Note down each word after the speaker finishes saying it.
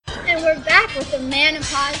And we're back with the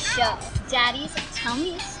Menopause Show. Daddies, tell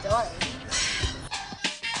me a story.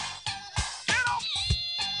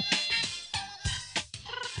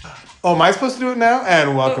 Oh, am I supposed to do it now?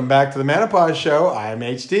 And welcome back to the Menopause Show. I'm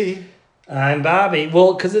HD. I'm Bobby.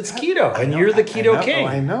 Well, because it's keto, and you're the keto king.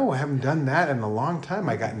 I know. I haven't done that in a long time.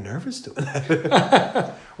 I got nervous doing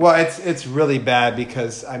that. Well, it's really bad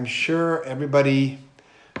because I'm sure everybody,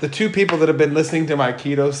 the two people that have been listening to my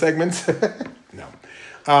keto segments, no.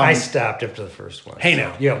 I stopped after the first one. Hey,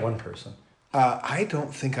 now. You got one person. I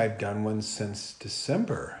don't think I've done one since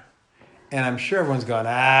December. And I'm sure everyone's going,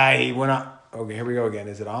 he went off. Okay, here we go again.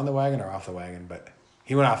 Is it on the wagon or off the wagon? But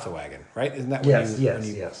he went off the wagon, right? Isn't that when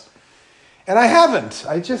Yes. And I haven't.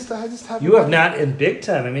 I just haven't. You have not in big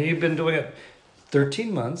time. I mean, you've been doing it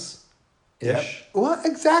 13 months. Yep. Well,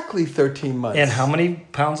 exactly 13 months. And how many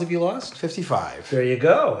pounds have you lost? 55. There you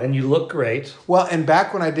go. And you look great. Well, and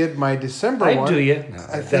back when I did my December one. Do you? No,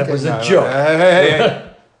 that was a no, joke. Hey.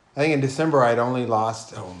 I think in December I'd only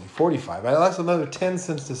lost 45. I lost another 10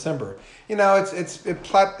 since December. You know, I'm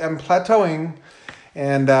plateauing,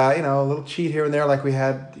 and a little cheat here and there, like we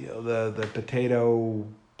had the potato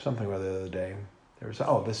something or the other day. There was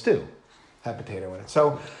the stew had potato in it.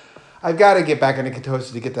 So I've got to get back into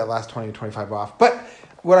ketosis to get that last 20 or 25 off. But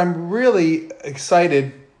what I'm really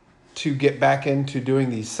excited to get back into doing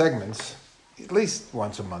these segments, at least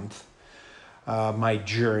once a month. My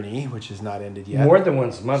journey, which is not ended yet. More than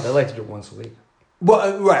once a month. I like to do it once a week.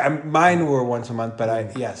 Well, right. Mine were once a month, but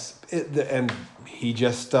and he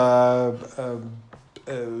just stole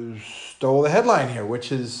the headline here,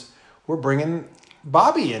 which is we're bringing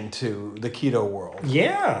Bobby into the keto world.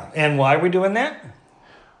 Yeah, and why are we doing that?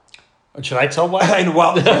 Should I tell why? And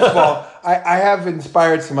well, first of all, I have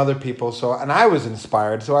inspired some other people, and I was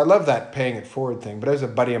inspired, so I love that paying it forward thing. But there's a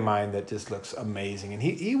buddy of mine that just looks amazing, and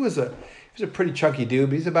he was a pretty chunky dude.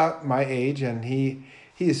 But he's about my age, and he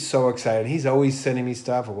is so excited. He's always sending me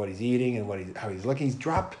stuff of what he's eating and how he's looking. He's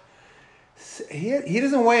dropped. He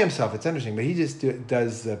doesn't weigh himself. It's interesting, but he just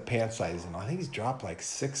does the pant size, and I think he's dropped like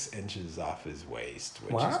 6 inches off his waist.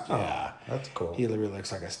 Which is, that's cool. He really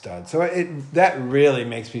looks like a stud. So that really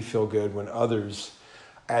makes me feel good when others,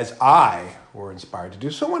 as I were inspired to do.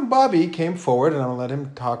 So when Bobby came forward, and I'm gonna let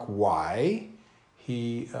him talk why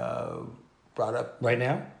he brought up right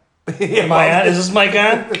now. Am I on? Is this mic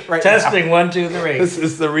on? Right Testing now. 1, 2, 3. This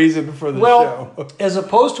is the reason for the show. As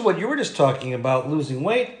opposed to what you were just talking about, losing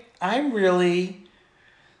weight. I've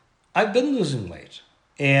been losing weight,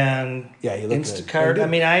 and you look Instacart. good. I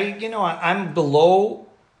mean, I'm below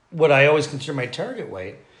what I always consider my target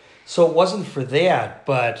weight, so it wasn't for that.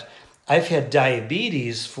 But I've had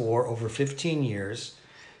diabetes for over 15 years,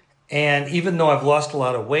 and even though I've lost a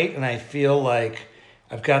lot of weight and I feel like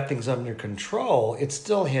I've got things under control, it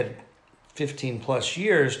still had 15 plus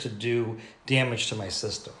years to do damage to my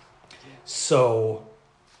system. So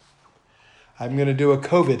I'm going to do a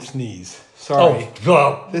COVID sneeze. Sorry. Oh,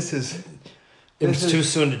 well. It was too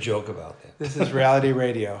soon to joke about that. This is reality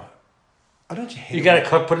radio. Oh, don't you hate it? You got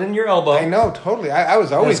to put it in your elbow. I know, totally. I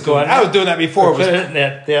was always doing I was doing that before. Put it in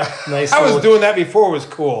that nice I was doing that before it was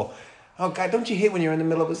cool. Oh, God, don't you hate when you're in the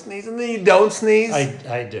middle of a sneeze and then you don't sneeze?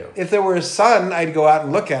 I do. If there were a sun, I'd go out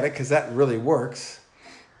and look at it because that really works.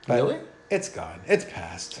 But really? It's gone. It's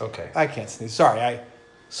past. Okay. I can't sneeze. Sorry.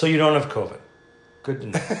 So you don't have COVID. Good to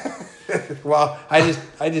know. Well, I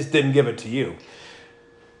just didn't give it to you.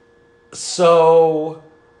 So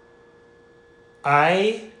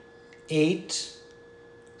I ate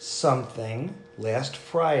something last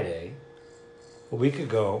Friday, a week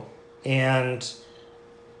ago, and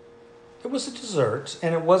it was a dessert,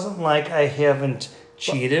 and it wasn't like I haven't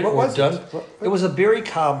cheated what or was done. What? It was a berry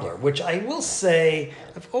cobbler, which I will say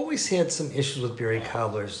I've always had some issues with berry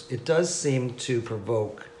cobblers. It does seem to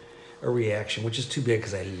provoke a reaction, which is too big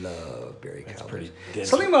because I love berry cobblers. Pretty dense.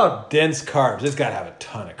 Something about dense carbs. It's got to have a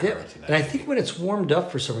ton of carbs in that. and I think when it's warmed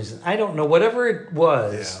up for some reason, I don't know, whatever it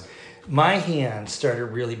was, my hand started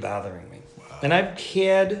really bothering me. Wow. And I've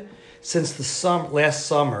had since last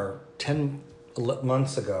summer, 10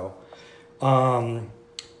 months ago,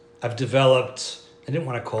 I've developed, I didn't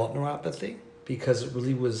want to call it neuropathy because it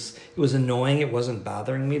was annoying. It wasn't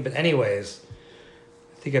bothering me. But anyways,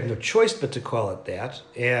 I think I have no choice but to call it that.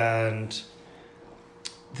 And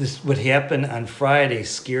what happened on Friday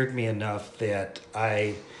scared me enough that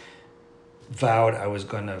I vowed I was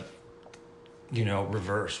going to,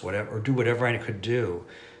 reverse whatever or do whatever I could do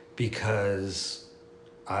because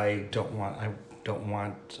I don't want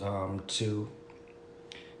to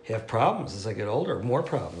have problems as I get older, more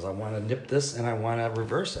problems. I want to nip this and I want to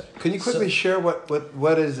reverse it. Can you quickly share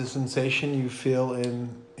what is the sensation you feel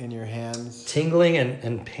in in your hands? Tingling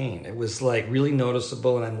and pain. It was like really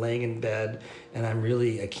noticeable, and I'm laying in bed and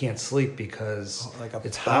I can't sleep because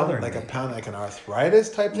it's bothering like me. a pound, like an arthritis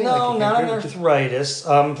type thing? No, like not an arthritis.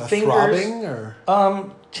 Fingers, throbbing or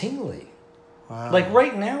tingly. wow. Like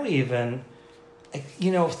right now, even,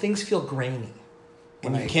 things feel grainy.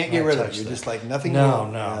 And you can't get rid of it. You're just like nothing. No.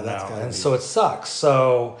 And so it sucks.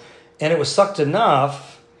 So, and it was sucked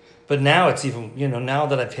enough, but now it's even, now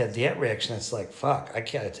that I've had that reaction, it's like, fuck, I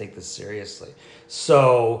gotta take this seriously.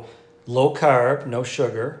 So, low carb, no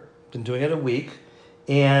sugar. Been doing it a week,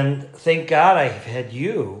 and thank God I've had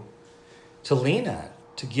you to lean on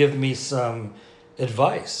to give me some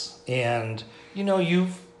advice. And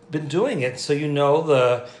you've been doing it, so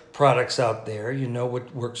the products out there. You know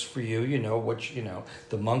what works for you. You know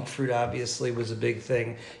the monk fruit obviously was a big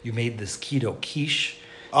thing. You made this keto quiche.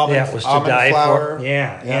 That was to die flour. for.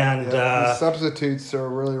 Yeah. The substitutes are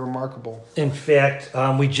really remarkable. In fact,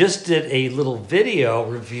 we just did a little video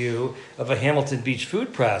review of a Hamilton Beach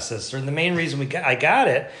food processor, and the main reason I got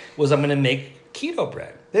it was I'm going to make keto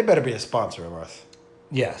bread. They better be a sponsor of ours.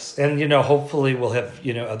 Yes, and hopefully we'll have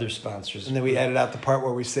other sponsors. And then we edit out the part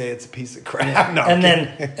where we say it's a piece of crap. Yeah. No, and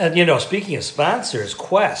then, speaking of sponsors,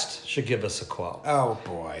 Quest should give us a call. Oh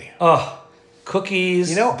boy. Oh.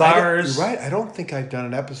 Cookies, bars. You're right. I don't think I've done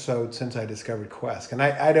an episode since I discovered Quest, and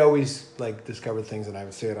I'd always discover things and I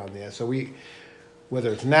would say it on the air. So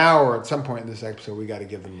whether it's now or at some point in this episode, we got to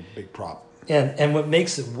give them a big prop. And what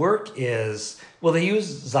makes it work is they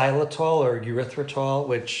use xylitol or erythritol,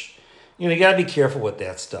 which you got to be careful with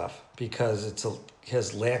that stuff because it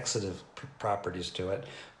has laxative properties to it,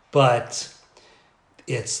 but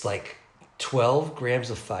it's like 12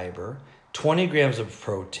 grams of fiber, 20 grams of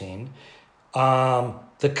protein.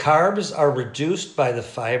 The carbs are reduced by the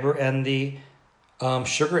fiber and the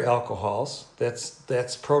sugar alcohols.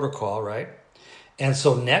 That's protocol, right? And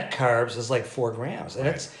so net carbs is like 4 grams, and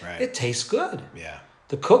it tastes good. Yeah.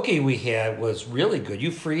 The cookie we had was really good.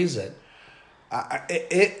 You freeze it.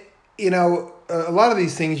 A lot of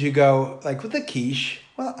these things you go like with the quiche.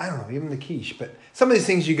 Well, I don't know, even the quiche, but some of these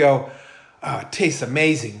things you go, oh, it tastes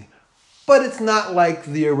amazing, but it's not like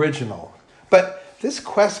the original. But this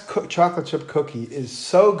Quest chocolate chip cookie is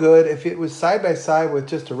so good. If it was side by side with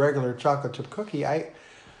just a regular chocolate chip cookie, I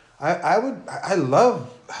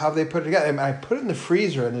love how they put it together. I put it in the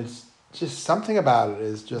freezer, and it's just something about it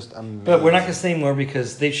is just amazing. But we're not going to say more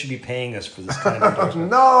because they should be paying us for this kind of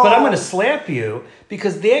endorsement. No. But I'm going to slap you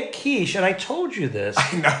because that quiche, and I told you this.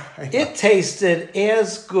 I know. It tasted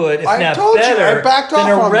as good, if I not told better, you, I backed off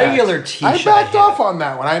than a on regular that. quiche. I backed off on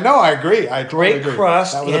that one. I know. I agree. I totally Great agree.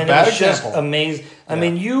 crust, That was and a bad it was just example. amazing. I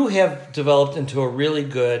mean, you have developed into a really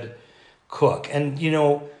good cook, and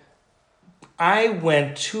I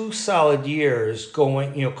went 2 solid years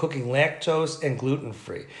cooking lactose and gluten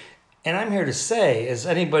free. And I'm here to say, as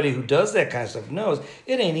anybody who does that kind of stuff knows,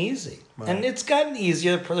 it ain't easy. Right. And it's gotten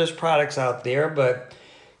easier. There's products out there, but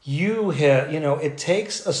it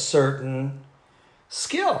takes a certain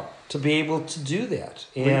skill to be able to do that.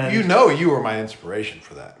 And you were my inspiration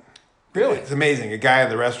for that. Really? It's amazing. A guy in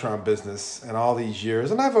the restaurant business and all these years,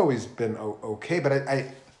 and I've always been okay, but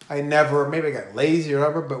I never, maybe I got lazy or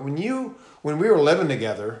whatever, but when we were living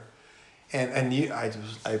together, and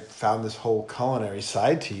I found this whole culinary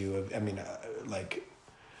side to you. I mean, like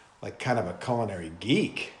kind of a culinary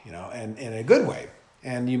geek, and in a good way.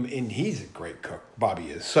 And he's a great cook.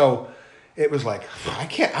 Bobby is. So it was like,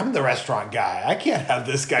 I'm the restaurant guy. I can't have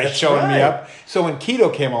this guy showing me up. So when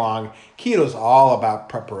keto came along, keto's all about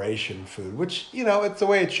preparation food, which, it's the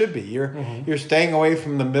way it should be. You're staying away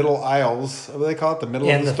from the middle aisles. What do they call it? The middle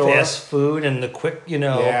of the store. And the fast food and the quick,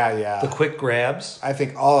 the quick grabs. I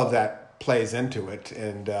think all of that plays into it,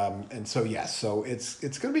 and so it's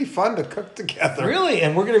going to be fun to cook together. Really,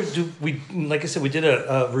 and we're going to do. Like I said, we did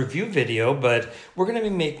a review video, but we're going to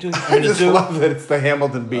be doing. I just love that it's the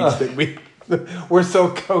Hamilton Beach that we're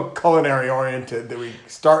so culinary oriented that we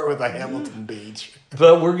start with a Hamilton Beach.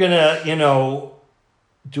 But we're gonna,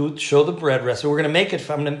 show the bread recipe. We're gonna make it.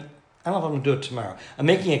 I don't know if I'm gonna do it tomorrow. I'm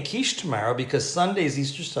making a quiche tomorrow because Sunday's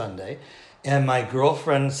Easter Sunday. And my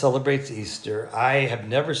girlfriend celebrates Easter. I have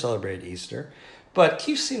never celebrated Easter. But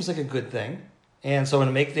quiche seems like a good thing. And so I'm going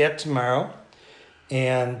to make that tomorrow.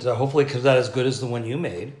 And hopefully it comes out as good as the one you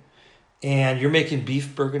made. And you're making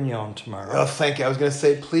beef bourguignon tomorrow. Oh, thank you. I was going to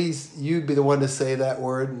say, please, you be the one to say that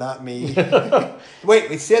word, not me. Wait,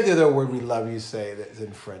 we said the other word we love you say that's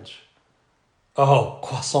in French. Oh,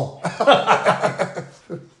 croissant.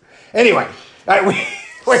 Anyway,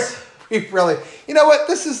 we really, you know what?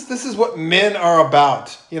 This is what men are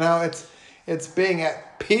about. It's being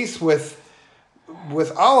at peace with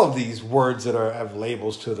with all of these words that have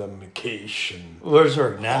labels to them, quiche and Words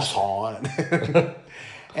are nasty. croissant.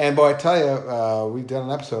 And boy, I tell you, we've done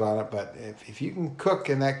an episode on it, but if you can cook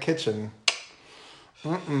in that kitchen,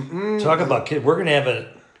 Talk about kid. We're gonna have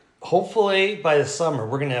hopefully by the summer,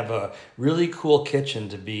 we're gonna have a really cool kitchen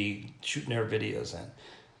to be shooting our videos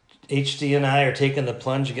in. HD and I are taking the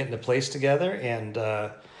plunge and getting the place together, and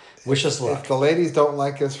wish us luck. If the ladies don't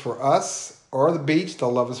like us for us or the beach,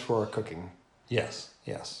 they'll love us for our cooking. Yes.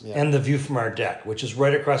 Yeah. And the view from our deck, which is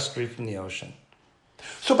right across the street from the ocean.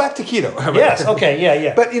 So back to keto. Yes. Okay.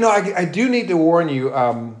 Yeah. But I do need to warn you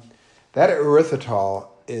that erythritol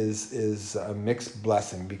is a mixed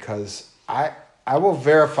blessing, because I will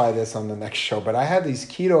verify this on the next show. But I had these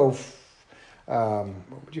keto,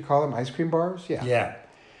 what would you call them? Ice cream bars? Yeah.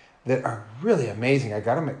 That are really amazing. I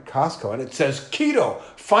got them at Costco, and it says keto.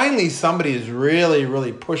 Finally, somebody is really,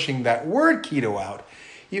 really pushing that word keto out.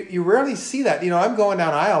 You rarely see that. I'm going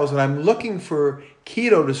down aisles and I'm looking for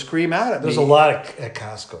keto to scream out at me. There's a lot at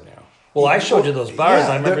Costco now. Well, I showed you those bars.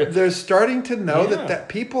 Yeah, I remember. They're starting to know Yeah. that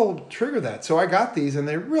people trigger that. So I got these, and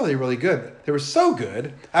they're really, really good. They were so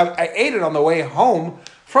good. I ate it on the way home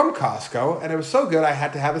from Costco, and it was so good I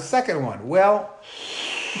had to have a second one. Well,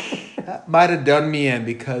 that might have done me in,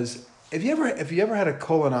 because if you ever had a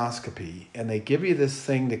colonoscopy and they give you this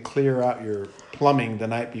thing to clear out your plumbing the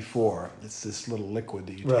night before, it's this little liquid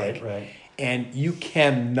that you take, Right. and you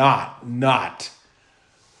cannot not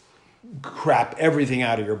crap everything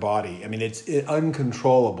out of your body. I mean, it's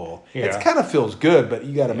uncontrollable. Yeah. It kind of feels good, but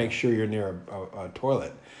you got to make sure you're near a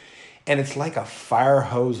toilet. And it's like a fire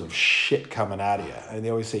hose of shit coming out of you. And they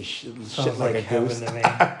always say shit like a heaven goose. to me.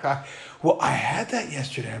 Well, I had that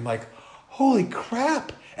yesterday. I'm like, holy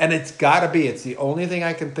crap. And it's got to be. It's the only thing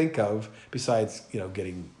I can think of besides,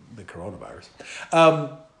 getting the coronavirus.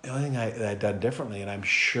 The only thing that I'd done differently, and I'm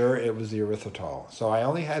sure it was the erythritol. So I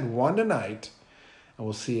only had one tonight, and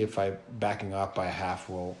we'll see if backing off by half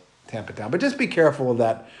will tamp it down. But just be careful of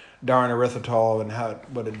that darn erythritol and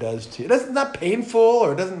what it does to you. It's not painful,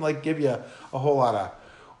 or it doesn't give you a whole lot of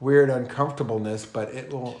weird uncomfortableness, but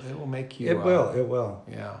it will make you. It will.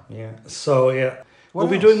 Yeah. So we'll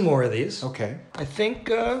be else? doing more of these. Okay. I think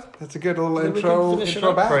That's a good little we can intro finish it intro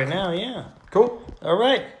up back. right now. Yeah. Cool. All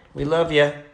right. We love you.